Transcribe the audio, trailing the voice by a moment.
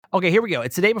Okay, here we go.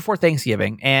 It's the day before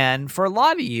Thanksgiving, and for a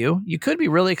lot of you, you could be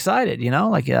really excited. You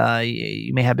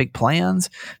may have big plans.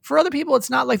 For other people, it's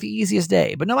not like the easiest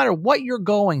day. But no matter what you're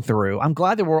going through, I'm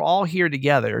glad that we're all here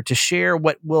together to share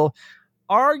what will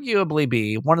arguably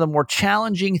be one of the more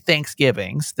challenging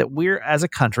Thanksgivings that we're as a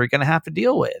country going to have to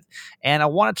deal with. And I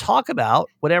want to talk about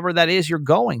whatever that is you're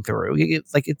going through.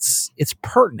 It's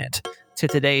pertinent to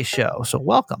today's show. So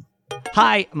welcome.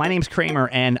 Hi, my name's Kramer,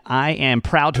 and I am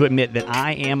proud to admit that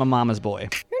I am a mama's boy.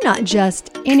 You're not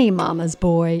just any mama's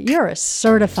boy, you're a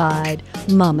certified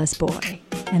mama's boy.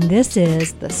 And this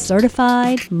is the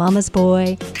Certified Mama's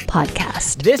Boy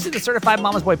Podcast. This is the Certified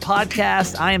Mama's Boy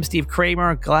Podcast. I am Steve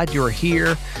Kramer. Glad you're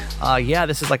here.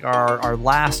 This is like our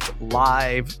last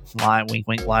live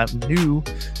new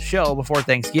show before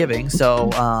Thanksgiving. So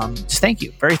just thank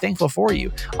you. Very thankful for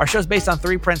you. Our show's based on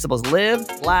 3 principles: live,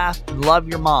 laugh, and love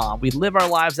your mom. We live our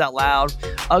lives out loud.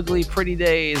 Ugly, pretty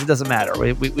days, it doesn't matter.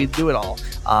 We do it all.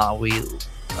 We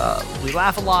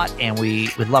laugh a lot, and we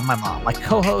love my mom. My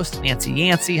co-host, Nancy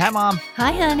Yancey. Hi, Mom.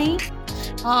 Hi, honey.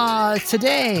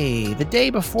 Today, the day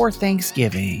before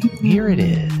Thanksgiving, here it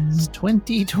is,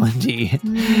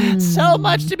 2020. So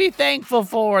much to be thankful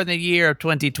for in the year of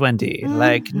 2020,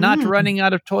 like not running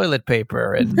out of toilet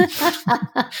paper and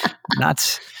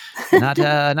not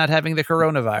having the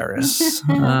coronavirus.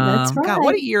 That's right. God,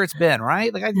 what a year it's been,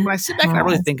 right? Like when I sit back and I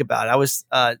really think about it,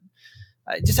 I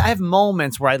have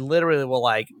moments where I literally will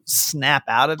like snap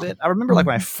out of it. I remember like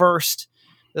when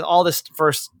all this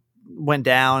first went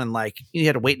down, and like you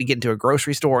had to wait to get into a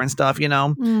grocery store and stuff, and you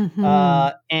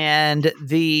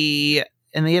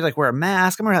had to like wear a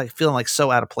mask. I remember like feeling like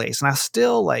so out of place, and I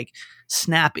still like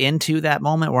snap into that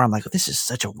moment where I'm like, this is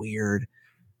such a weird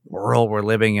world we're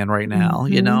living in right now.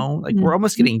 Like we're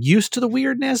almost getting used to the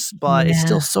weirdness, but it's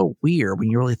still so weird when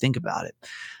you really think about it.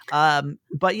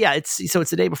 But yeah, it's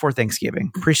the day before Thanksgiving.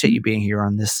 Appreciate you being here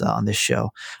on this show.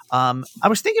 I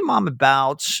was thinking, Mom,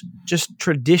 about just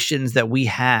traditions that we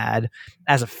had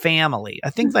as a family. I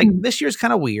think like this year's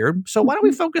kind of weird. So why don't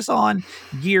we focus on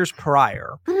years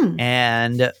prior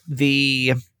and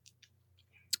the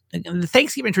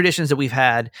Thanksgiving traditions that we've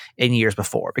had in years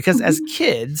before? Because as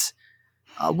kids,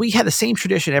 we had the same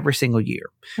tradition every single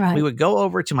year. Right. We would go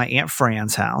over to my Aunt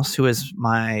Fran's house, who is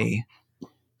my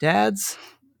dad's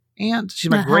aunt.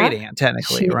 She's my great aunt,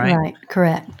 technically, right? Right,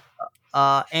 correct.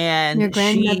 And your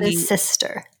grandmother's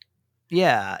sister.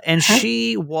 Yeah, and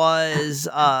she was.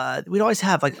 We'd always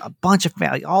have like a bunch of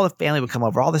family. All the family would come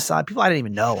over. All the side people I didn't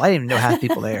even know. I didn't even know half the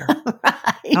people there. Right.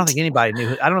 I don't think anybody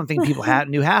knew. I don't think people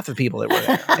knew half the people that were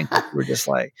there. I think we were just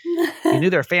like you knew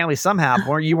their family somehow,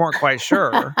 or you weren't quite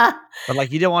sure. But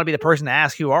like you didn't want to be the person to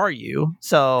ask, "Who are you?"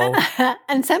 So,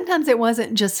 and sometimes it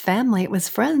wasn't just family; it was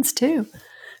friends too.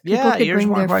 People could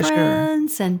bring their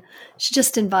friends, sure. And she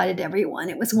just invited everyone.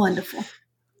 It was wonderful.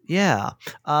 Yeah.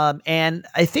 And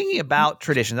I thinking about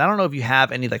traditions, I don't know if you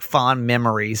have any like fond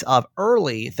memories of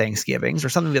early Thanksgivings or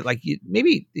something that like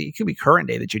maybe it could be current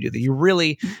day that you do that you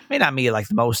really may not be like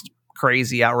the most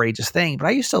crazy, outrageous thing. But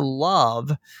I used to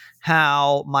love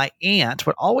how my aunt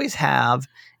would always have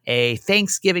a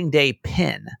Thanksgiving Day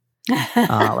pin.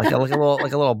 like a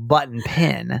little button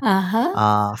pin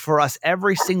for us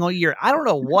every single year. I don't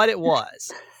know what it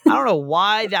was. I don't know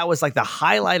why that was like the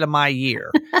highlight of my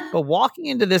year. But walking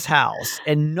into this house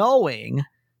and knowing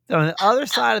that on the other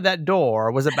side of that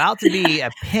door was about to be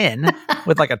a pin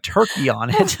with like a turkey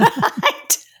on it.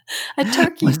 Right. A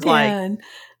turkey pin.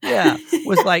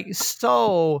 Was like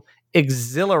so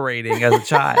exhilarating as a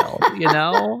child,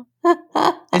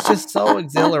 It's just so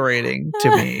exhilarating to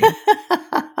me.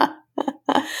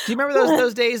 Do you remember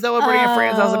those days though of bringing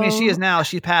friends? I mean,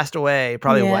 she's passed away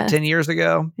probably 10 years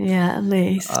ago? Yeah, at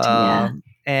least.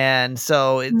 And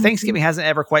so Thanksgiving hasn't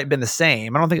ever quite been the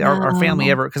same. I don't think our family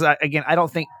ever, because I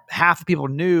don't think half the people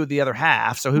knew the other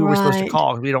half. So who we're supposed to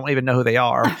call, because we don't even know who they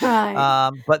are.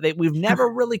 Right. But we've never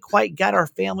really quite got our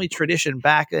family tradition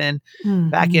back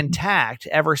intact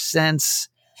ever since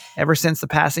the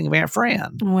passing of Aunt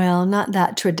Fran. Well, not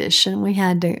that tradition. We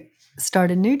had to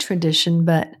start a new tradition,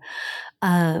 but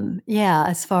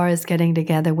as far as getting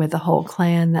together with the whole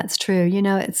clan, that's true.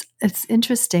 It's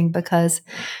interesting because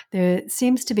there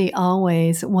seems to be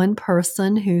always one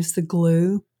person who's the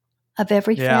glue of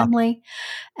every family,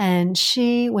 and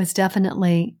she was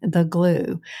definitely the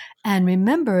glue. And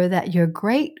remember that your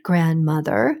great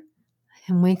grandmother,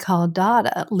 and we call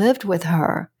Dada, lived with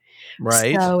her.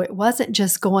 Right. So it wasn't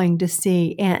just going to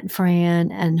see Aunt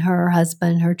Fran and her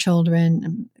husband, her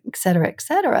children, et cetera, et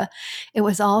cetera. It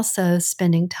was also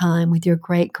spending time with your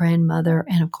great grandmother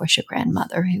and, of course, your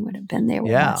grandmother who would have been there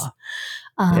with us.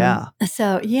 Yeah.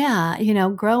 So yeah,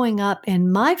 growing up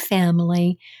in my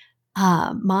family,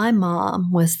 my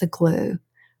mom was the glue.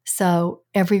 So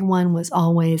everyone was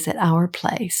always at our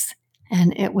place.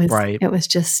 And Right. it was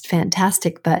just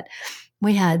fantastic. But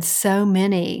we had so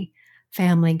many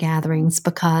family gatherings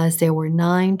because there were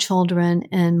 9 children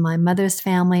in my mother's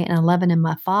family and 11 in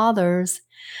my father's.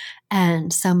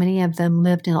 And so many of them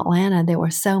lived in Atlanta. There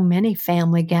were so many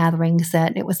family gatherings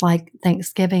that it was like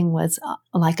Thanksgiving was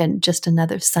like just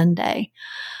another Sunday.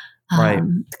 Right.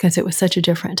 Because it was such a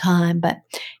different time. But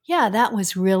yeah,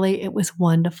 it was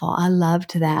wonderful. I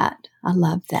loved that. I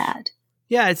loved that.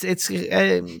 Yeah, it's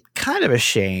kind of a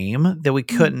shame that we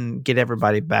couldn't get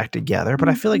everybody back together. But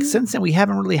I feel like since then we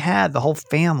haven't really had the whole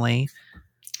family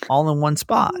all in one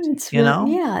spot.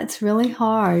 Yeah, it's really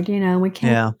hard.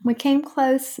 We came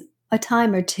close a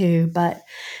time or two, but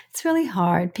it's really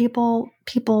hard. People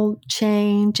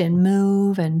change and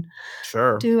move and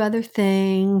Sure. do other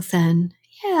things, and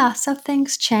yeah, so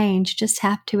things change. You just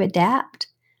have to adapt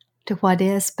to what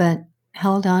is, but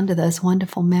hold on to those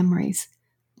wonderful memories.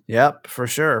 Yep, for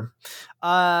sure.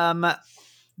 There's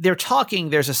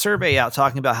a survey out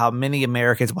talking about how many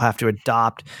Americans will have to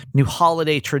adopt new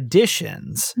holiday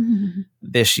traditions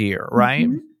this year, right?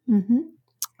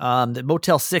 The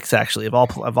Motel 6, actually, of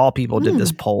all people, did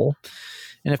this poll.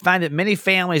 And it found that many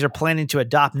families are planning to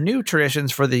adopt new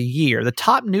traditions for the year. The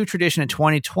top new tradition in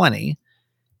 2020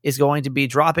 is going to be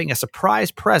dropping a surprise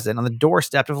present on the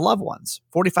doorstep of loved ones.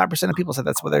 45% of people said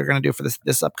that's what they're going to do for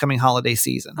this upcoming holiday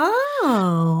season.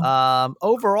 Oh.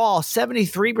 Overall,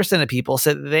 73% of people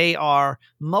said they are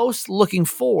most looking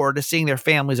forward to seeing their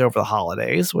families over the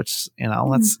holidays, which,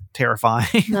 that's terrifying.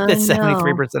 That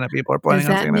 73% of people are planning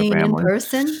on seeing their family. In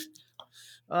person?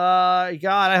 God,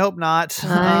 I hope not.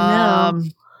 I know.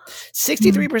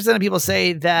 63% of people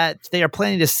say that they are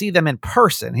planning to see them in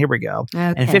person. Here we go.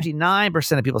 Okay. And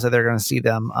 59% of people say they're going to see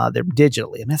them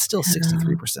digitally. I mean, that's still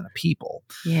 63% of people.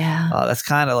 Yeah. That's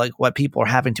kind of like what people are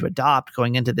having to adopt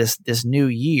going into this new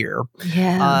year.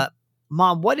 Yeah.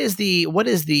 Mom, what is the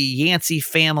Yancey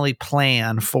family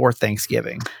plan for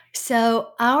Thanksgiving?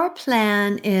 So our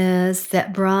plan is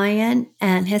that Brian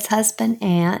and his husband,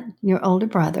 Ant, your older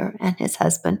brother, and his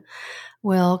husband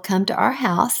will come to our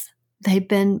house. They've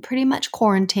been pretty much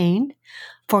quarantined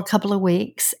for a couple of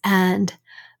weeks, and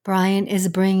Brian is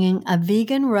bringing a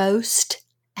vegan roast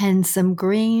and some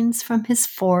greens from his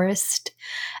forest.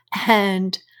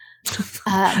 And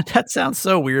that sounds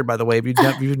so weird, by the way.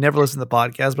 If you've never listened to the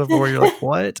podcast before, you're like,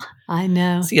 what? I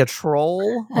know. Is he a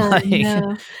troll? I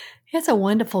know. He has a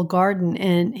wonderful garden,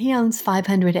 and he owns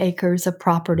 500 acres of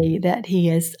property that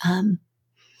he is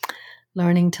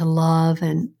learning to love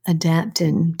and adapt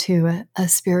into a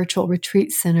spiritual retreat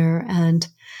center. And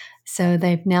so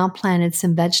they've now planted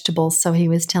some vegetables. So he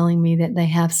was telling me that they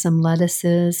have some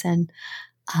lettuces and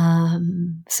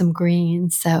some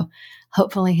greens. So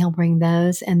hopefully he'll bring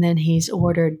those. And then he's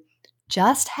ordered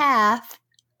just half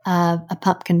of a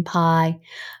pumpkin pie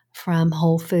from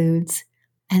Whole Foods.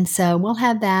 And so we'll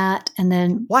have that. And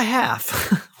then why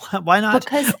half? Why not?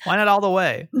 Why not all the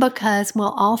way? Because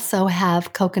we'll also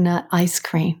have coconut ice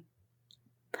cream.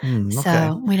 Okay.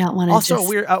 So we don't want to also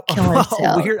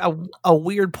a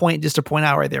weird point just to point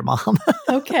out right there, Mom.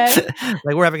 Okay.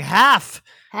 Like we're having half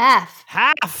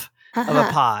of a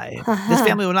pie. This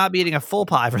family will not be eating a full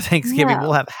pie for Thanksgiving. No.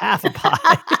 We'll have half a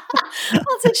pie. Well,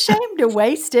 it's a shame to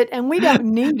waste it, and we don't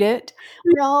need it.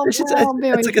 We're all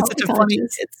very it's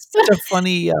such a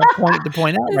funny point to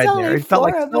point out right there. It felt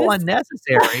like so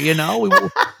unnecessary.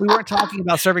 We weren't talking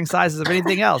about serving sizes of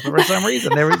anything else, but for some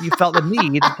reason, you felt the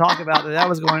need to talk about that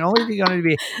was going to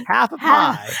be half a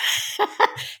pie.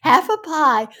 Half a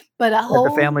pie, but a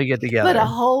whole family get together, but a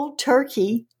whole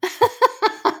turkey.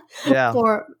 Yeah.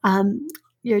 For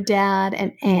your dad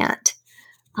and aunt.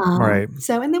 Right.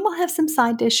 So, and then we'll have some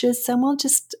side dishes. So we'll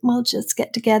just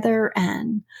get together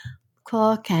and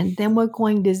cook, and then we're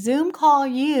going to Zoom call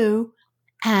you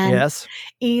and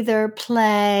either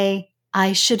play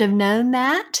I Should Have Known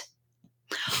That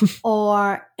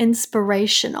or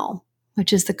Inspirational,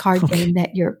 which is the card game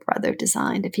that your brother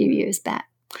designed a few years back,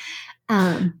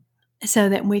 so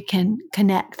that we can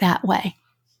connect that way.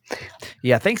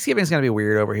 Yeah, Thanksgiving is going to be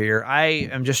weird over here. I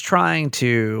am just trying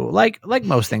to, like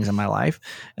most things in my life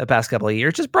the past couple of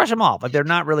years, just brush them off. Like they're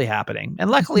not really happening. And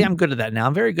luckily, I'm good at that now.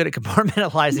 I'm very good at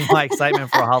compartmentalizing my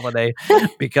excitement for a holiday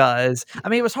because,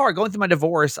 it was hard going through my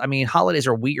divorce. Holidays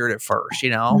are weird at first,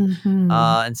 Mm-hmm.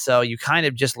 And so you kind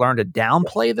of just learn to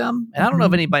downplay them. And I don't know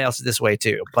if anybody else is this way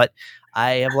too, but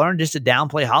I have learned just to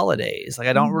downplay holidays. Like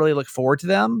I don't really look forward to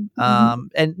them.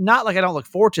 And not like I don't look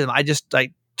forward to them. I just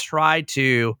try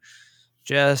to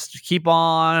just keep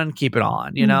on keeping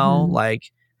on,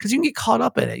 like, because you can get caught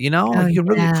up in it, Oh, like you can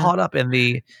really get yeah. caught up in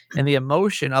the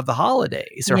emotion of the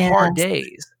holidays or hard Yes.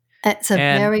 days. It's a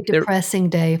And very depressing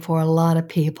day for a lot of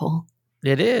people.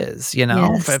 it is,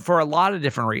 Yes. for a lot of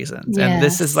different reasons. And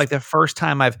this is Yes. like the first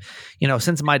time I've,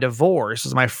 since my divorce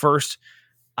was my first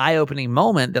eye-opening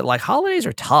moment that like holidays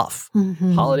are tough.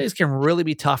 Mhm. Holidays can really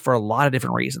be tough for a lot of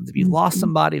different reasons. If you lost Mhm.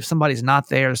 somebody, if somebody's not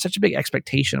there's such a big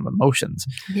expectation of emotions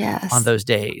on Yes. those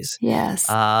days. Yes.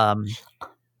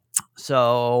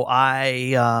 So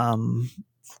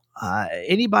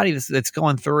anybody that's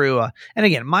going through, and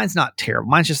again, mine's not terrible.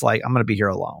 Mine's just like, I'm going to be here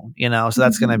alone, so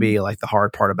that's going to be like the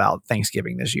hard part about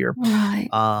Thanksgiving this year. Right.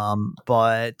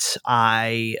 But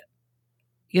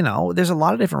there's a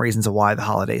lot of different reasons of why the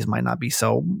holidays might not be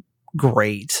so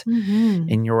great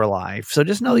in your life. So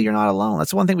just know that you're not alone.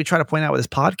 That's one thing we try to point out with this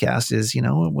podcast is,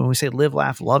 when we say live,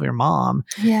 laugh, love your mom,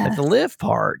 Yeah. like the live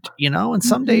part, and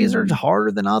some days are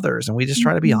harder than others. And we just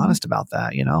try to be honest about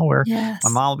that, where Yes.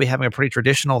 my mom will be having a pretty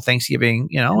traditional Thanksgiving,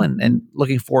 and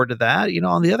looking forward to that,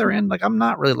 on the other end, like I'm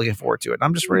not really looking forward to it.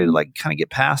 I'm just ready to like kind of get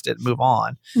past it and move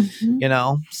on,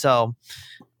 so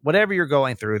whatever you're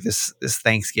going through this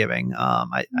Thanksgiving,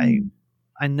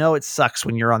 I know it sucks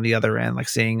when you're on the other end, like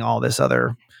seeing all this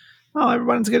other,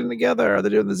 everyone's getting together, they're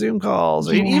doing the Zoom calls.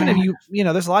 Or even if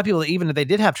there's a lot of people that even if they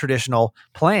did have traditional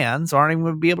plans, aren't even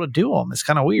going to be able to do them. It's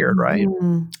kind of weird, right?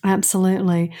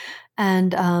 Absolutely.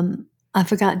 And I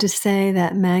forgot to say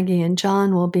that Maggie and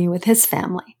John will be with his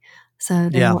family. So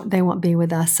they won't be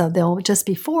with us. So they'll just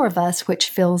be 4 of us, which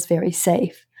feels very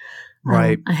safe.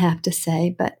 Right. I have to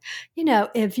say. But,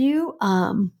 if you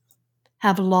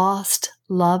have lost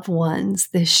loved ones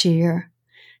this year,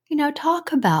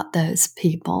 talk about those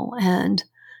people and,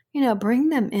 bring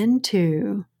them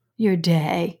into your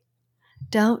day.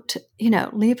 Don't,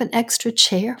 leave an extra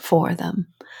chair for them.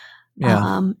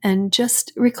 Yeah. And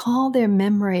just recall their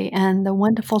memory and the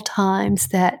wonderful times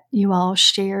that you all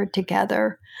shared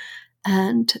together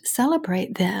and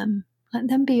celebrate them. Let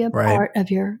them be a part of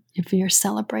your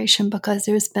celebration because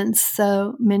there's been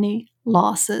so many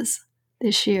losses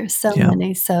this year, so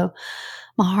many. So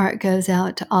my heart goes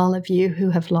out to all of you who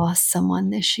have lost someone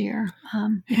this year,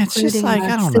 It's just including like, my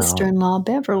I don't know. sister-in-law,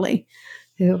 Beverly,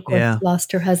 who, of course,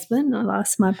 lost her husband. I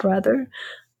lost my brother,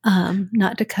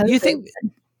 not to COVID.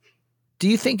 Do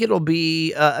you think it'll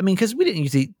be, because we didn't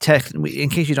usually text, in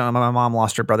case you don't know, my mom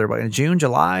lost her brother in June,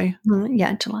 July?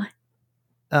 Yeah, July.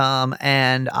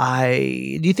 And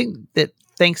do you think that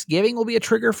Thanksgiving will be a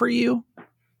trigger for you?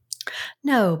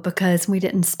 No, because we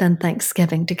didn't spend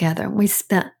Thanksgiving together. We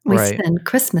spend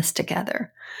Christmas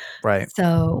together. Right.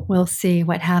 So we'll see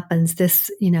what happens.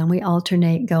 We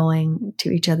alternate going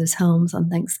to each other's homes on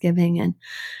Thanksgiving, and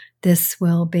this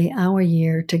will be our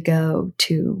year to go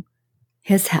to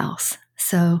his house.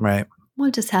 So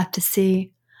we'll just have to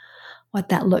see what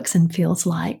that looks and feels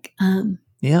like.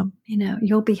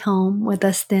 You'll be home with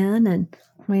us then, and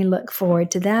we look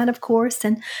forward to that, of course.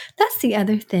 And that's the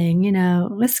other thing,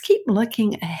 let's keep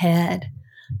looking ahead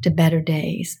to better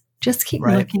days. Just keep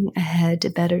looking ahead to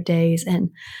better days and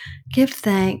give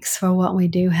thanks for what we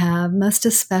do have, most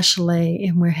especially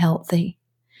if we're healthy.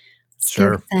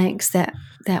 Sure. Give thanks that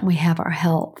we have our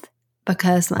health,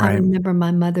 because I remember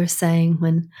my mother saying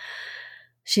when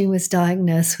she was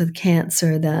diagnosed with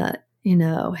cancer that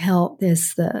health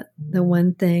is the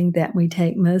one thing that we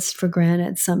take most for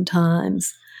granted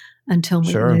sometimes until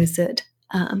we lose it.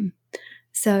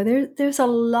 So there's a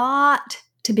lot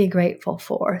to be grateful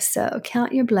for. So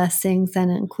count your blessings and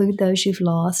include those you've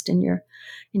lost in your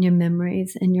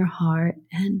memories, in your heart.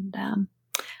 And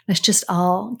let's just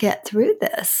all get through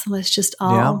this. Let's just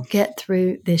all get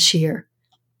through this year.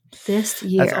 This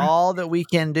year. That's all that we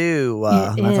can do.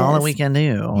 That's all that we can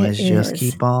do is just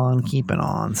keep on keeping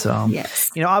on. So,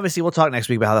 obviously we'll talk next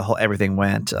week about how everything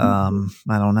went. I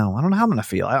don't know. I don't know how I'm going to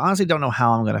feel. I honestly don't know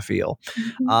how I'm going to feel,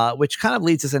 which kind of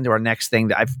leads us into our next thing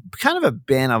that I've kind of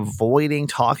been avoiding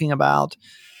talking about,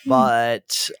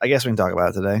 but I guess we can talk about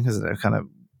it today because it kind of,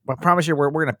 I promise you,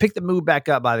 we're going to pick the mood back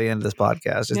up by the end of this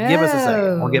podcast. Just give us a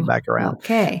second. We'll get back around.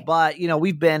 Okay. But,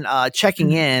 we've been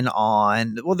checking in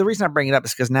on, the reason I bring it up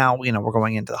is because now, we're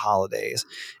going into the holidays.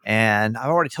 And I've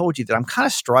already told you that I'm kind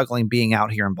of struggling being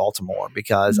out here in Baltimore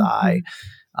because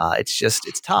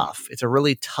it's tough. It's a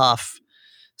really tough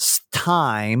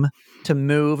time to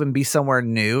move and be somewhere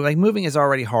new. Like moving is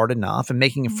already hard enough, and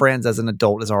making friends as an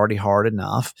adult is already hard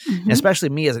enough. And especially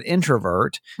me as an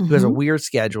introvert who has a weird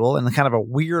schedule and kind of a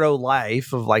weirdo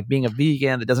life of like being a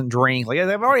vegan that doesn't drink. Like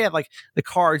I've already had like the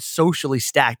cards socially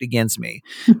stacked against me.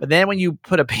 But then when you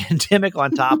put a pandemic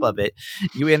on top of it,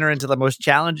 you enter into the most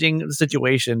challenging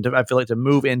situation I feel like to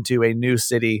move into a new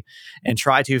city and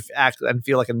try to act and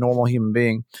feel like a normal human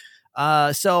being.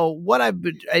 So what I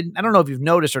don't know if you've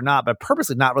noticed or not, but I've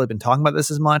purposely not really been talking about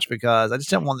this as much because I just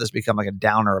didn't want this to become like a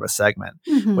downer of a segment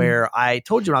where I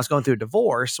told you when I was going through a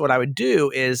divorce, what I would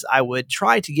do is I would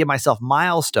try to give myself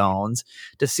milestones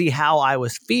to see how I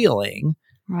was feeling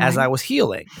as I was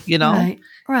healing, you know?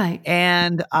 Right.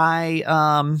 And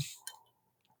I,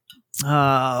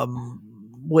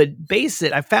 would base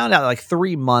it. I found out like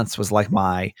 3 months was like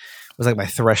my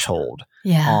threshold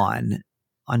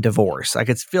on divorce. I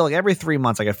could feel like every 3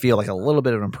 months I could feel like a little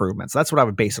bit of improvement. So that's what I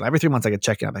would base it on. Every 3 months I could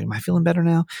check in. I'm like, am I feeling better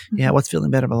now? Yeah. What's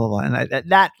feeling better? Blah, blah, blah. And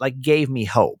that like gave me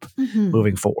hope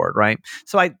moving forward. Right.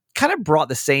 So I kind of brought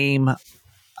the same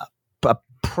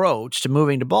approach to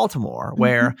moving to Baltimore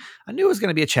where I knew it was going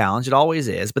to be a challenge. It always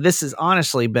is, but this has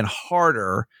honestly been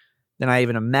harder than I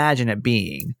even imagined it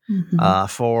being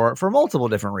for multiple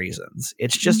different reasons.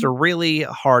 It's just a really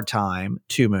hard time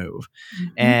to move.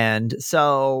 And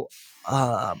so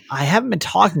I haven't been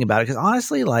talking about it because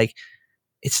honestly, like,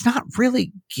 it's not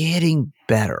really getting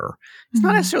better. It's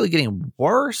not necessarily getting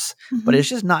worse, but it's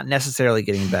just not necessarily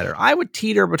getting better. I would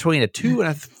teeter between a 2 and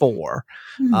a 4.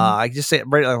 I just say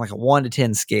right like a 1 to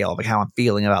 10 scale of like how I'm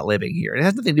feeling about living here. It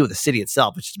has nothing to do with the city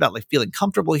itself. It's just about like feeling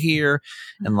comfortable here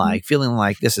and like feeling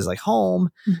like this is like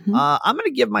home. I'm going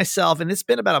to give myself, and it's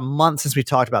been about a month since we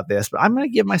talked about this, but I'm going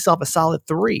to give myself a solid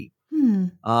 3,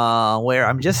 where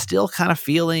I'm just still kind of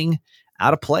feeling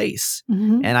out of place.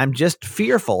 And I'm just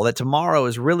fearful that tomorrow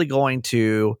is really going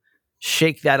to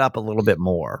shake that up a little bit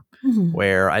more,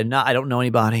 where I don't know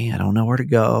anybody. I don't know where to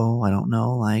go. I don't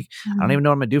know, like, I don't even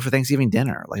know what I'm going to do for Thanksgiving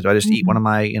dinner. Like, do I just eat one of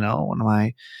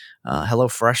my Hello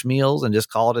Fresh meals and just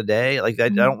call it a day? Like, I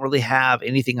don't really have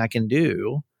anything I can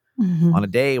do on a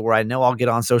day where I know I'll get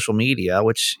on social media,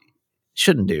 which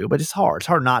shouldn't do, but it's hard. It's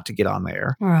hard not to get on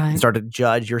there and start to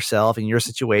judge yourself and your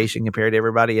situation compared to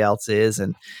everybody else's,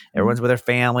 and everyone's with their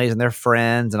families and their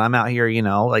friends. And I'm out here, you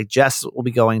know, like Jess will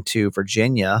be going to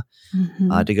Virginia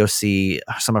to go see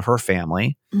some of her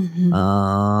family.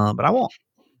 But I won't.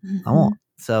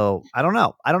 So I don't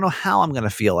know. I don't know how I'm going to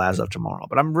feel as of tomorrow,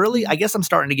 but I guess I'm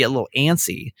starting to get a little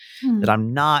antsy that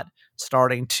I'm not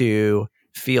starting to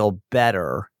feel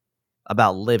better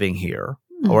about living here.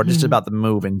 Or just about the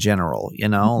move in general, you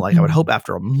know, like I would hope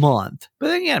after a month, but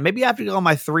then maybe I have to go on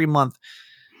my 3-month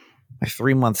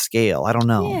scale. I don't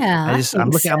know. Yeah, I'm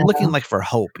looking like for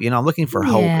hope, you know, I'm looking for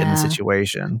hope in the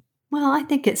situation. Well, I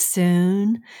think it's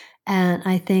soon. And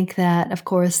I think that, of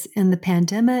course, in the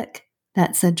pandemic,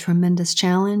 that's a tremendous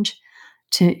challenge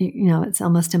to, you know, it's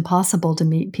almost impossible to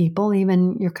meet people,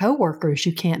 even your coworkers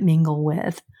you can't mingle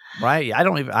with. Right.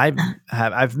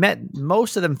 I've met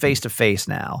most of them face to face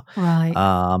now. Right.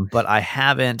 But I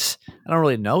don't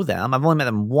really know them. I've only met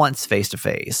them once face to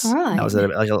face. Right. That was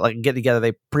like a get together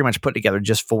they pretty much put together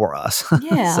just for us.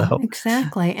 Yeah,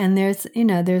 exactly. And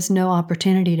there's no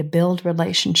opportunity to build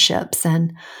relationships.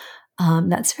 And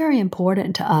that's very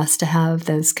important to us to have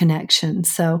those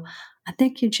connections. So I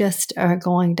think you just are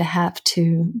going to have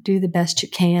to do the best you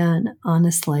can,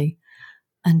 honestly,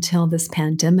 until this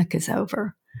pandemic is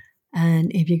over.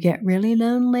 And if you get really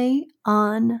lonely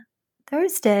on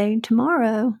Thursday,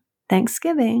 tomorrow,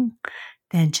 Thanksgiving,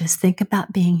 then just think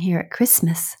about being here at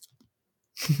Christmas.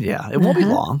 Yeah, it won't be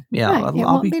long. Yeah, right. It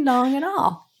won't be long at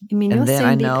all. I mean, you'll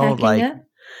soon be packing up.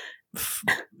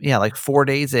 Like 4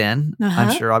 days in,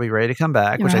 I'm sure I'll be ready to come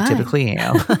back, which I typically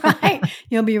am. Right.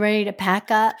 You'll be ready to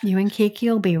pack up. You and Kiki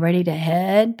will be ready to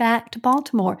head back to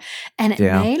Baltimore. And it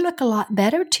may look a lot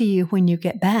better to you when you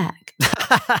get back.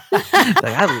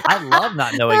 I love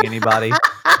not knowing anybody.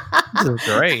 This is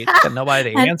great. Got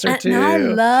nobody to answer to. And I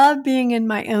love being in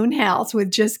my own house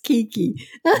with just Kiki.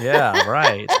 Yeah,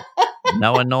 right.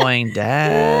 No annoying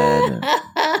dad.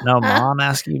 No mom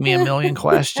asking me a million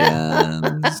questions.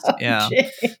 Yeah.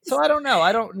 So I don't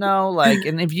know. Like,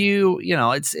 and if you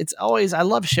know, it's always, I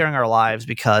love sharing our lives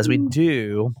because we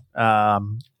do,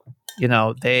 you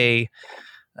know,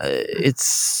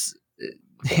 it's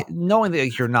knowing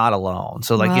that you're not alone.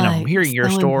 So like, you know, hearing your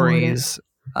stories,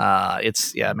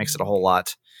 it makes it a whole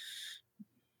lot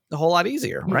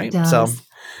easier. Right. So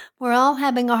we're all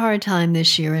having a hard time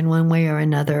this year in one way or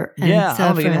another. And I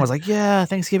don't think anyone's like,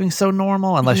 Thanksgiving's so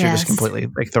normal, unless you're just completely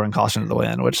like throwing caution to the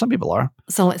wind, which some people are.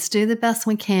 So let's do the best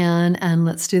we can, and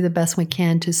let's do the best we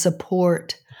can to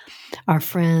support our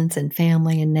friends and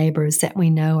family and neighbors that we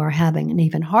know are having an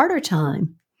even harder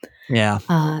time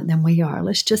than we are.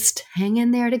 Let's just hang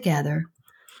in there together.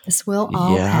 This will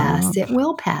all pass. It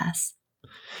will pass.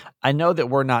 I know that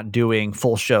we're not doing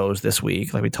full shows this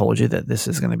week. Like we told you that this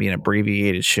is going to be an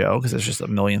abbreviated show because there's just a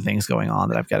million things going on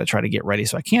that I've got to try to get ready.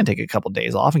 So I can take a couple of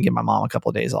days off and give my mom a couple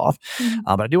of days off.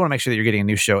 But I do want to make sure that you're getting a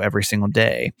new show every single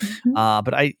day.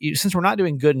 But since we're not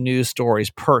doing good news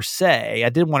stories per se, I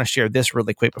did want to share this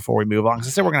really quick before we move on. Because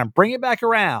I said we're going to bring it back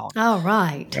around. All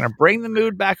right. We're going to bring the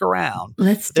mood back around.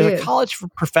 There's a college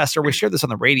professor. We shared this on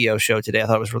the radio show today. I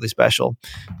thought it was really special.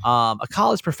 A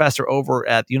college professor over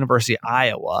at the University of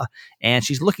Iowa. And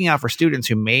she's looking out for students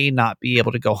who may not be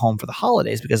able to go home for the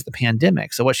holidays because of the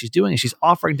pandemic. So what she's doing is she's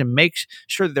offering to make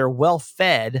sure that they're well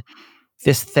fed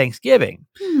this Thanksgiving.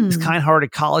 This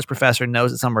kind-hearted college professor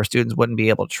knows that some of her students wouldn't be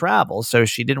able to travel. So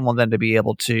she didn't want them to be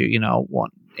able to,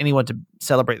 want anyone to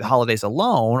celebrate the holidays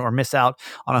alone or miss out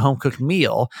on a home-cooked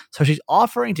meal. So she's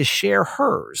offering to share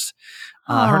hers.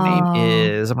 Her name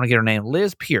is, I'm going to get her name,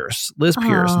 Liz Pierce.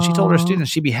 And she told her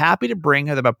students she'd be happy to bring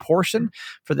them a portion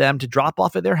for them to drop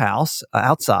off at their house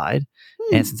outside.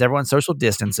 And since everyone's social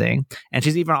distancing, and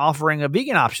she's even offering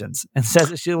vegan options and says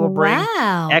that she will bring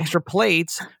extra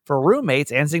plates for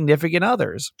roommates and significant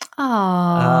others.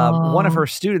 One of her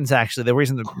students, actually, the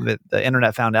reason the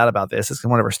internet found out about this is because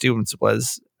one of her students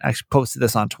was actually posted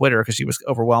this on Twitter because she was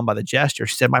overwhelmed by the gesture.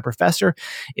 She said, "My professor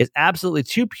is absolutely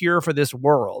too pure for this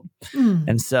world."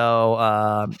 And so,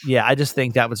 I just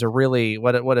think that was a really,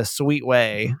 what a sweet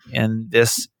way in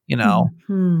this,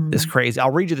 this crazy.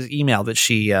 I'll read you this email that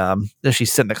she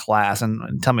sent the class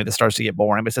and tell me this starts to get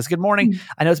boring. But it says, "Good morning.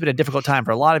 I know it's been a difficult time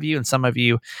for a lot of you, and some of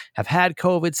you have had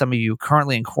COVID, some of you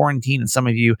currently in quarantine, and some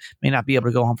of you may not be able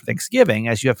to go home for Thanksgiving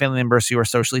as you have family members who are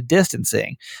socially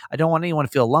distancing. I don't want anyone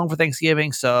to feel alone for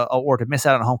Thanksgiving, or to miss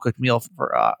out on a home cooked meal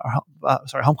for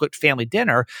home cooked family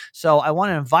dinner. So I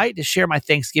want to invite to share my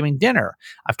Thanksgiving dinner.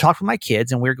 I've talked with my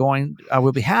kids, and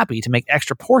we'll be happy to make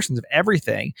extra portions of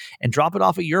everything and drop it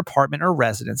off at your apartment or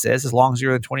residences, as long as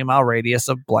you're in a 20-mile radius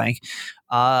of blank.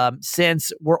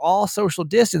 Since we're all social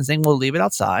distancing, we'll leave it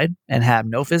outside and have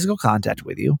no physical contact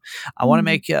with you. I want to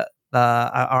make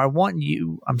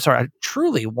I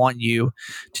truly want you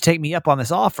to take me up on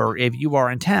this offer if you are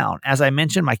in town. As I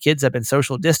mentioned, my kids have been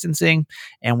social distancing,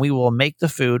 and we will make the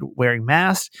food wearing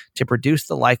masks to reduce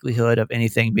the likelihood of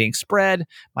anything being spread.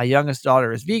 My youngest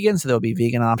daughter is vegan, so there'll be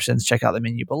vegan options. Check out the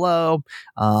menu below."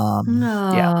 So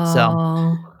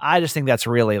I just think that's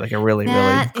really really cool.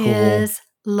 That is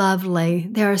lovely.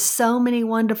 There are so many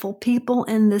wonderful people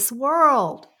in this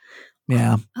world.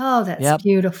 Yeah. Oh, that's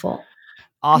beautiful.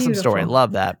 Awesome story.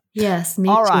 Love that. Yes, me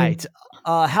All too. right.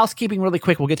 Housekeeping really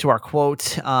quick. We'll get to our quote.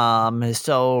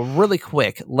 So really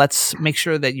quick, let's make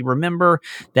sure that you remember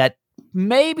that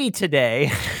maybe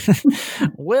today,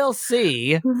 we'll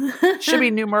see. Should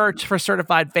be new merch for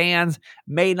certified fans.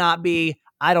 May not be.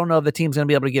 I don't know if the team's going to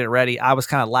be able to get it ready. I was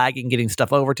kind of lagging getting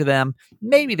stuff over to them.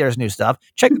 Maybe there's new stuff.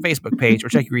 Check the Facebook page or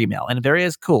check your email. And if there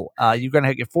is, cool. You're going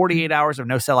to get 48 hours of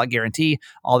no sellout guarantee.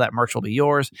 All that merch will be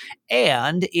yours.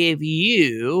 And if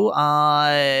you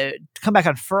come back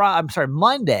on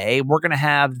Monday, we're going to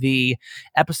have the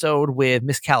episode with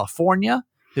Miss California,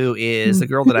 who is the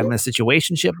girl that I'm in a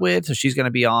situationship with. So she's going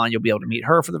to be on. You'll be able to meet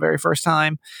her for the very first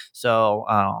time. So,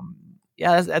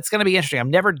 that's going to be interesting. I've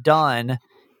never done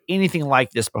anything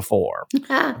like this before.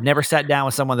 I've never sat down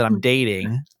with someone that I'm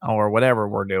dating or whatever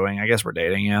we're doing. I guess we're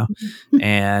dating,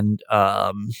 and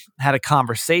had a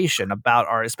conversation about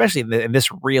especially in this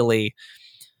really.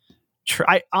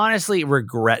 I honestly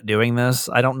regret doing this.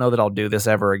 I don't know that I'll do this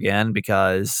ever again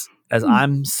because as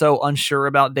I'm so unsure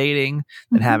about dating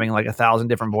and having like 1,000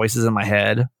 different voices in my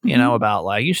head, about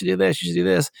like, you should do this, you should do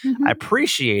this. I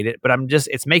appreciate it, but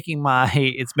it's making my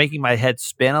head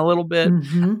spin a little bit.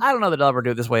 I don't know that I'll ever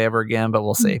do it this way ever again, but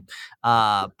we'll see.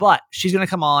 But she's going to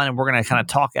come on and we're going to kind of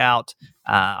talk out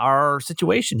our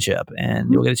situationship,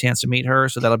 and you'll get a chance to meet her.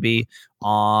 So that'll be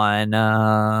on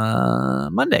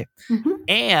Monday.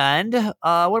 And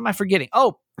what am I forgetting?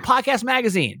 Oh, Podcast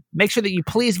Magazine. Make sure that you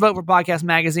please vote for Podcast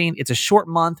Magazine. It's a short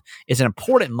month. It's an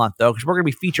important month, though, because we're going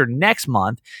to be featured next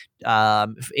month. We're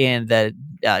going to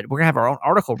have our own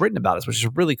article written about us, which is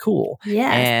really cool.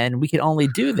 Yes. And we can only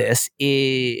do this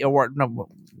the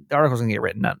article's going to get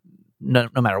written no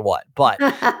matter what. But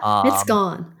it's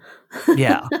gone.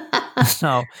 Yeah.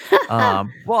 So,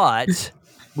 but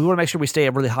we want to make sure we stay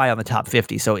really high on the top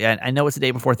 50. So I know it's the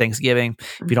day before Thanksgiving.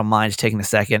 If you don't mind just taking a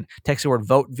second, text the word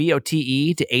VOTE,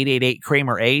 VOTE, to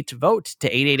 888-KRAMER-8. Vote to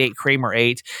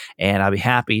 888-KRAMER-8. And I'll be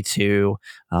happy to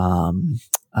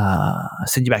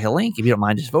send you back a link. If you don't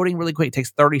mind just voting really quick, it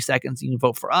takes 30 seconds. You can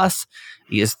vote for us.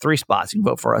 He has 3 spots. You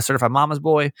can vote for a Certified Mama's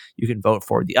Boy. You can vote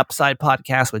for the Upside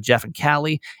podcast with Jeff and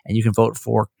Callie, and you can vote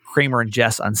for Kramer and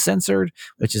Jess Uncensored,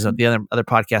 which is the other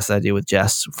podcast that I do with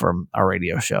Jess from our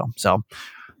radio show. So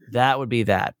that would be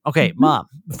that. Okay, Mom,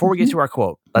 before we get to our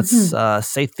quote, let's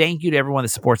say thank you to everyone that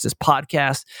supports this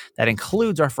podcast. That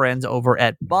includes our friends over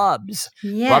at Bubs.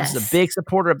 Yes. Bubs is a big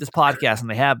supporter of this podcast,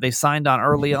 and they signed on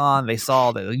early on. They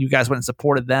saw that you guys went and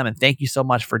supported them, and thank you so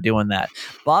much for doing that.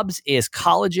 Bubs is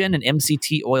collagen and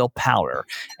MCT oil powder,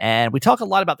 and we talk a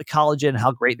lot about the collagen and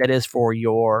how great that is for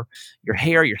your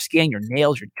hair, your skin, your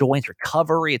nails, your joints,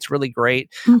 recovery. It's really great.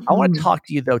 I want to talk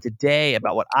to you though today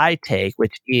about what I take,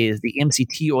 which is the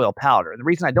MCT oil powder. The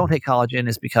reason I don't take collagen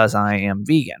is because I am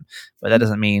vegan, but that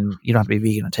doesn't mean you don't have to be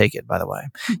vegan to take it, by the way.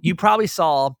 You probably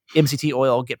saw MCT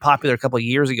oil get popular a couple of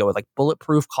years ago with like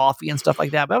bulletproof coffee and stuff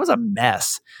like that. But that was a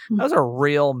mess. That was a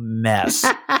real mess. You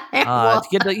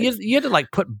had to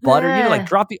like put butter, you had to like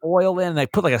drop the oil in and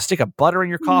like put like a stick of butter in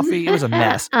your coffee. It was a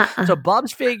mess. So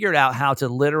Bubs figured out how to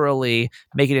literally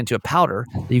make it into a powder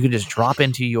that you can just drop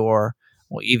into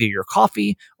either your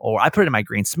coffee, or I put it in my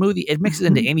green smoothie. It mixes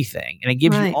into anything, and it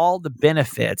gives you all the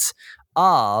benefits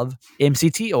of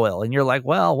MCT oil. And you're like,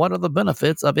 well, what are the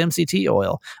benefits of MCT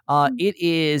oil?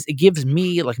 It gives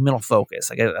me like mental focus.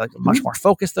 I get like much more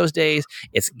focused those days.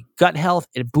 It's gut health.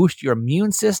 It boosts your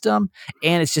immune system,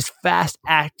 and it's just fast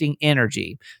acting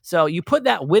energy. So you put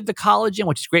that with the collagen,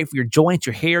 which is great for your joints,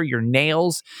 your hair, your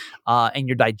nails, and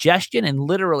your digestion. And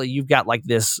literally you've got like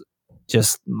this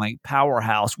just like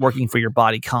powerhouse working for your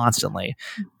body constantly.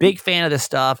 Big fan of this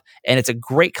stuff. And it's a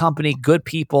great company, good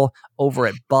people over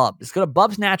at Bubs. Go to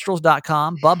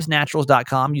bubsnaturals.com,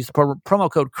 bubsnaturals.com. Use the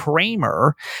promo code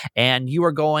Kramer, and you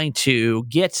are going to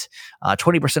get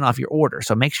 20% off your order.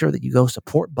 So make sure that you go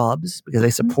support Bubs because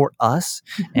they support us.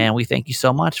 And we thank you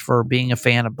so much for being a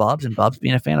fan of Bubs and Bubs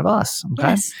being a fan of us. Okay.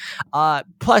 Yes.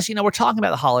 Plus, we're talking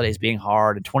about the holidays being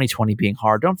hard and 2020 being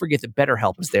hard. Don't forget that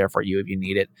BetterHelp is there for you if you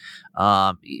need it.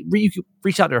 You can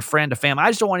reach out to a friend, a family. I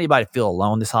just don't want anybody to feel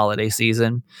alone this holiday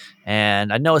season.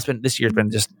 And I know this year's been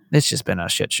just been a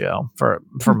shit show for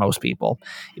most people.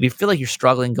 If you feel like you're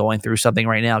struggling going through something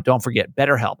right now, don't forget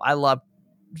BetterHelp. I love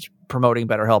promoting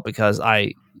BetterHelp because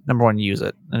I, number one, use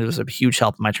it. And it was a huge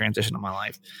help in my transition of my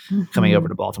life coming over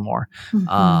to Baltimore.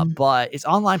 But it's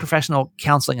online professional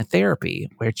counseling and therapy,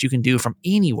 which you can do from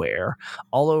anywhere,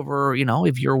 all over,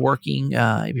 if you're working,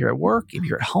 if you're at work, if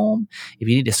you're at home, if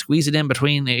you need to squeeze it in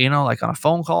between, like on a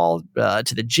phone call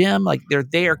to the gym, like they're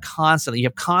there constantly. You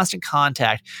have constant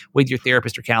contact with your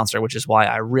therapist or counselor, which is why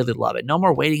I really love it. No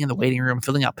more waiting in the waiting room,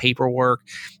 filling out paperwork.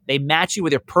 They match you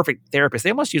with your perfect therapist.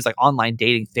 They almost use like online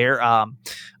dating theory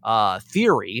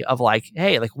of like,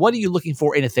 hey, like, what are you looking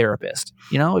for in a therapist?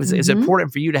 Is it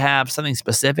important for you to have something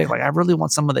specific? Like, I really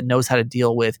want someone that knows how to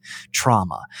deal with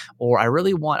trauma, or I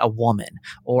really want a woman,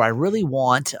 or I really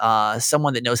want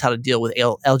someone that knows how to deal with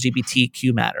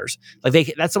LGBTQ matters.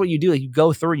 Like that's what you do. Like, you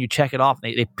go through and you check it off,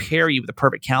 and they pair you with the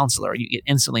perfect counselor you get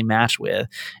instantly matched with.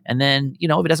 And then,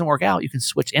 if it doesn't work out, you can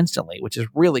switch instantly, which is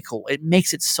really cool. It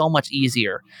makes it so much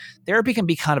easier. Therapy can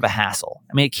be kind of a hassle.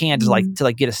 I mean, it can just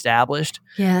to get established.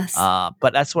 Yes.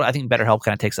 But that's what I think BetterHelp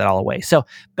kind of takes that all away. So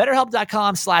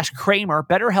BetterHelp.com/Kramer,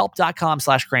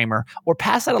 BetterHelp.com/Kramer, or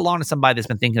pass that along to somebody that's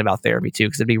been thinking about therapy too,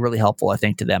 because it'd be really helpful, I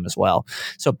think, to them as well.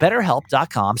 So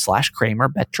BetterHelp.com/Kramer,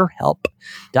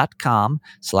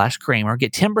 BetterHelp.com/Kramer.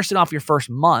 Get 10% off your first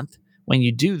month when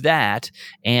you do that,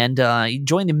 and you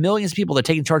join the millions of people that are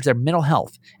taking charge of their mental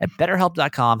health at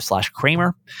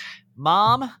BetterHelp.com/Kramer.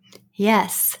 Mom?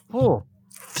 Yes. Oh,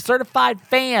 certified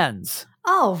fans.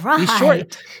 Oh,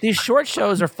 right. These short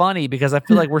shows are funny because I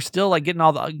feel like we're still like getting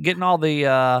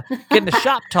the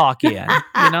shop talk in.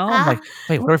 I'm like,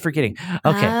 wait, what are we forgetting?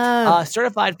 Okay,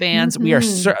 certified fans, we are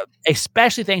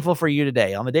especially thankful for you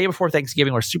today. On the day before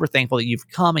Thanksgiving, we're super thankful that you've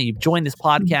come and you've joined this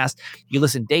podcast. You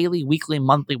listen daily, weekly,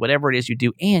 monthly, whatever it is you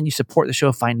do, and you support the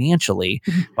show financially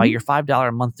by your $5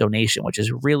 a month donation, which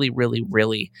is really, really,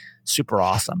 really super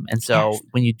awesome. And so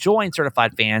when you join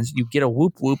certified fans, you get a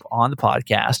whoop whoop on the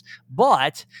podcast.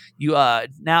 But you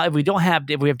now if we have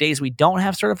days we don't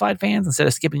have certified fans, instead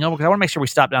of skipping over, because I want to make sure we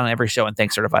stop down on every show and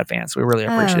thank certified fans. We're really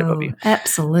appreciative of you.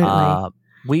 Absolutely.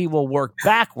 We will work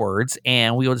backwards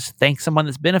and we will just thank someone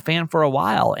that's been a fan for a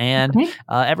while. And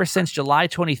ever since July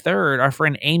 23rd, our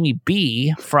friend Amy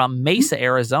B from Mesa,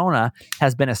 Arizona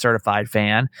has been a certified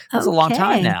fan. That's a long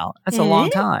time now. That's a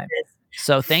long time.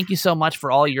 So thank you so much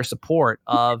for all your support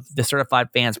of the Certified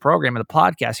Fans program and the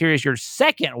podcast. Here is your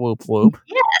second whoop whoop.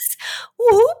 Yes.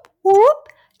 Whoop whoop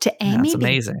to Amy. That's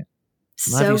amazing.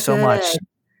 So love you so much.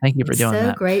 Thank you for doing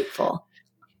that. So grateful.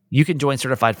 You can join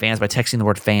Certified Fans by texting the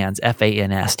word fans,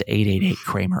 FANS, to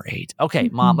 888-Kramer8. Okay,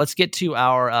 Mom, let's get to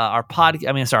our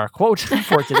quote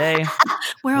for today.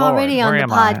 We're Lord, already on where the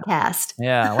am I? podcast.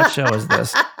 Yeah, what show is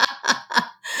this?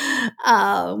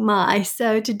 Oh my.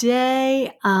 So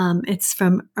today it's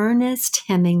from Ernest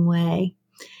Hemingway.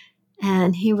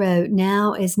 And he wrote,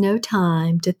 "Now is no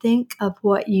time to think of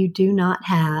what you do not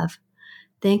have.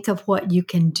 Think of what you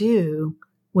can do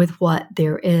with what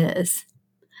there is."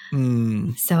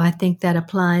 So I think that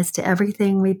applies to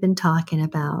everything we've been talking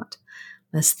about.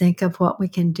 Let's think of what we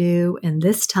can do in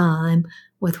this time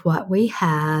with what we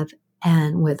have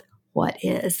and with what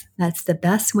is. That's the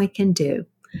best we can do.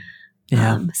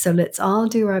 Yeah. So let's all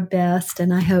do our best.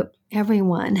 And I hope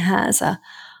everyone has a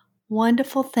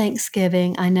wonderful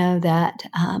Thanksgiving. I know that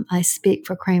I speak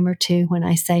for Kramer too when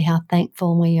I say how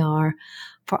thankful we are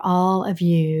for all of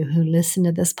you who listen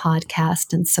to this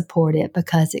podcast and support it,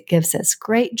 because it gives us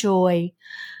great joy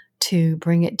to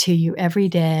bring it to you every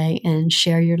day and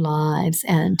share your lives.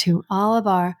 And to all of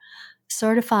our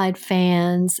certified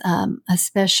fans, a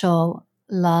special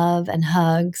love and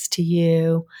hugs to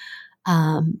you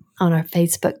on our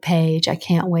Facebook page. I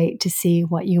can't wait to see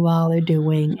what you all are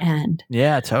doing and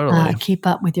totally keep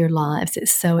up with your lives.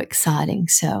 It's so exciting.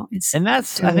 And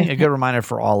that's terrific. I think a good reminder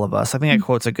for all of us. I think that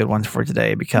quote's a good one for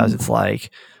today, because it's like,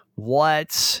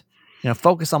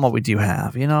 focus on what we do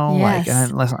have, Yes.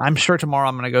 and listen, I'm sure tomorrow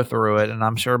I'm going to go through it, and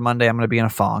I'm sure Monday I'm going to be in a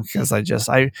funk, because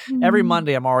every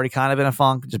Monday I'm already kind of in a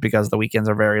funk just because the weekends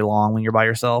are very long when you're by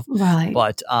yourself. Right.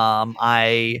 But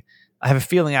I have a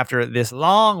feeling after this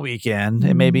long weekend,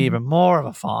 it may be even more of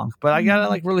a funk, but I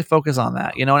got to really focus on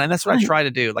that, and that's what I try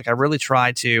to do. I really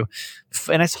try to,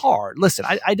 and it's hard. Listen,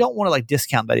 I don't want to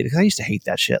discount that either, because I used to hate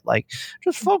that shit.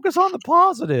 Just focus on the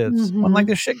positives when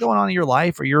there's shit going on in your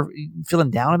life or you're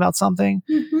feeling down about something.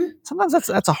 Sometimes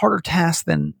that's a harder task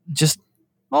than just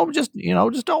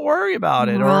don't worry about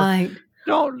it. Right.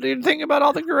 Or don't think about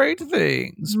all the great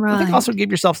things. Right. I think also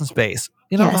give yourself some space.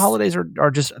 The holidays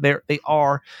are just they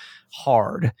are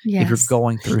hard if you're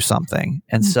going through something,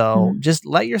 and so just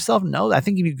let yourself know that. I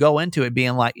think if you go into it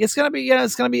being like, it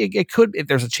could, if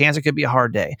there's a chance it could be a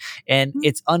hard day, and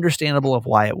it's understandable of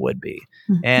why it would be,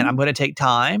 and I'm going to take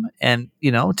time and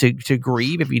to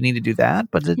grieve if you need to do that,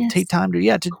 but to take time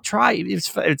to try.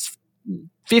 It's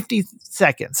 50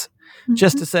 seconds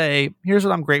just to say, here's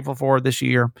what I'm grateful for this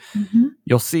year.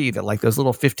 You'll see that those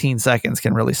little 15 seconds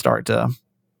can really start to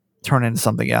turn into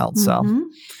something else. So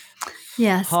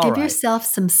yes, give yourself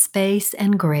some space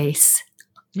and grace.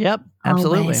 Yep,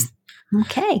 absolutely. Always.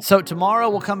 Okay. So tomorrow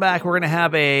we'll come back. We're going to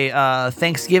have a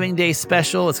Thanksgiving Day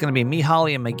special. It's going to be me,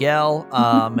 Holly, and Miguel.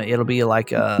 It'll be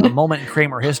like a moment in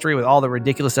Kramer history with all the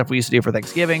ridiculous stuff we used to do for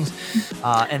Thanksgivings.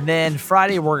 And then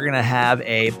Friday we're going to have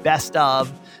a best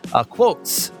of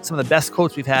quotes, some of the best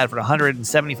quotes we've had for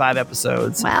 175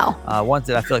 episodes. Wow. Ones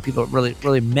that I feel like people really,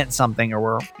 really meant something or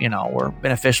were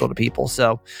beneficial to people.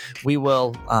 So we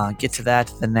will get to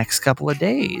that the next couple of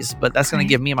days. But that's going to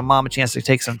give me and my mom a chance to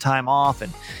take some time off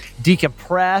and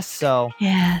decompress. So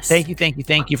yes. Thank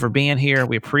you for being here.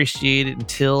 We appreciate it.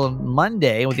 Until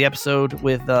Monday with the episode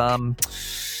with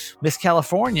Miss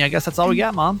California. I guess that's all we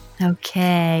got, Mom.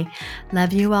 Okay.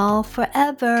 Love you all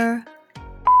forever.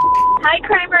 Hi,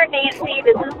 Kramer and Nancy.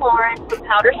 This is Lauren from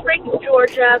Powder Springs,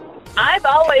 Georgia. I've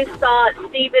always thought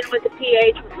Stephen with the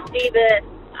PH was Stephen.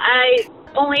 I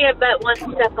only have met one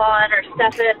Stefan or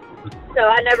Stephan, so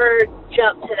I never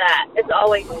jumped to that. It's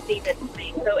always Stephen to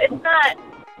me. So it's not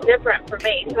different for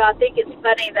me. So I think it's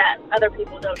funny that other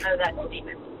people don't know that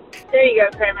Stephen. There you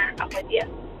go, Kramer. I'm with you.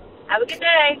 Have a good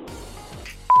day.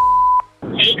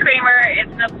 Hey, Kramer,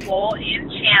 it's Nicole in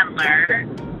Chandler.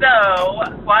 So,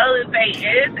 Guadalupe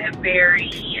is a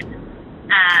very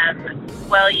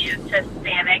well-used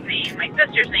Hispanic name. My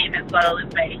sister's name is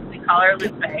Guadalupe. We call her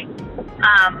Lupe.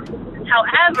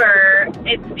 However,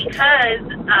 it's because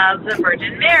of the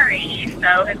Virgin Mary.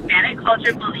 So, Hispanic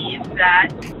culture believes that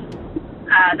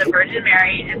the Virgin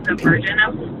Mary is the Virgin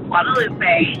of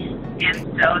Guadalupe, and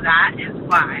so that is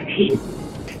why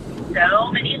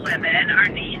so many women are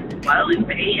named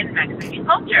Guadalupe in Mexican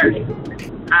culture.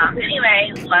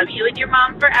 Anyway, love you and your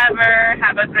mom forever.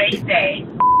 Have a great day.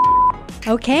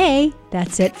 Okay,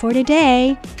 that's it for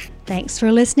today. Thanks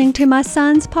for listening to my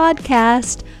son's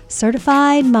podcast,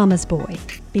 Certified Mama's Boy.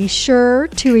 Be sure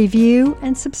to review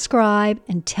and subscribe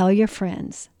and tell your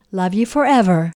friends. Love you forever.